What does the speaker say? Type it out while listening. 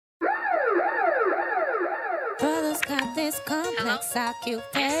brothers got this complex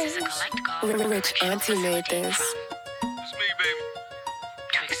occupation. Rich Auntie made this. It's me, baby.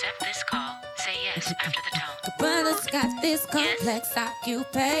 To accept this call, say yes after the tone. The brothers got this complex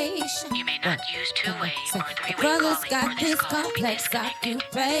occupation. You may not use two-way or three-way Brothers calling, got or this this call will be complex disconnected.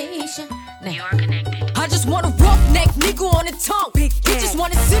 occupation. You are connected. I just want a roughneck nigga on the tongue. He just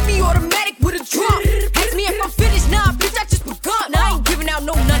wanna send me automatic with a drum. Ask me if I'm finished, nah, bitch, I just begun. I ain't giving out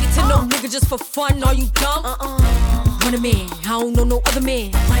no nutty to no nigga just for fun. Are you dumb? Run a man, I don't know no other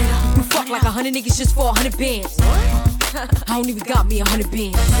man. You fuck like 100 niggas just for 100 bands. I don't even got me 100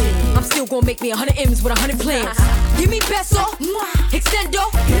 bands. I'm still gonna make me 100 M's with 100 plans. Give me peso, extendo.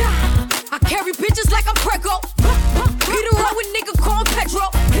 I carry bitches like I'm Prego. Peter Rowan nigga called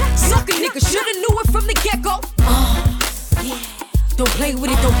Petro. Sucker nigga shoulda knew it from the get-go. Yeah. Don't play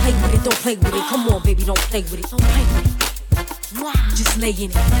with it, don't play with it, don't play with it. Come on, baby, don't play with it. Don't play with it. Just lay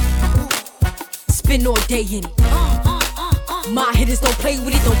in it. Spend all day in it. My hitters don't play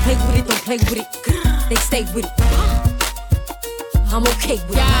with it, don't play with it, don't play with it. They stay with it. I'm okay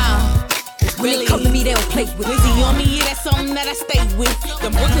with it. When they come to me, they don't play with it. Wizzy on me, yeah, that's something that I stay with. The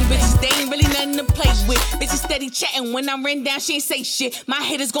Brooklyn bitches, they ain't really nothing to play with. Bitches steady chatting, when I ran down, she ain't say shit. My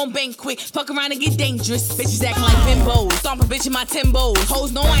hitters gon' bang quick, fuck around and get dangerous. Bitches acting like bimbos, stomp a bitch in my Timbos.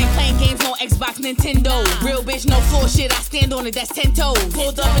 Hoes know I ain't playing games, no Xbox, Nintendo. Real bitch, no floor shit, I stand on it, that's 10 toes.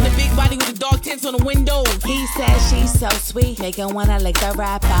 Pulled up in the big body with the dog tints on the windows. He said she's so sweet, make her wanna lick the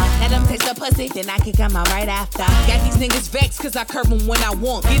rapper. Let him taste the pussy, then I kick him out right after. Got these niggas vexed, cause I curve him when I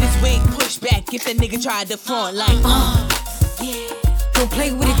want. Get his wig pushed back. If the nigga try to front like, yeah. Don't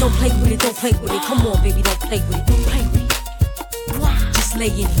play with it, don't play with it, don't play with it. Come on, baby, don't play with it, don't play with it. Just lay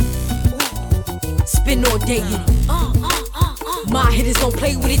in it. Spend all day in it. My hitters don't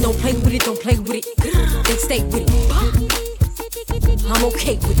play with it, don't play with it, don't play with it. They stay with it. I'm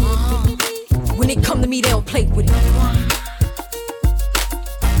okay with it. When they come to me, they don't play with it.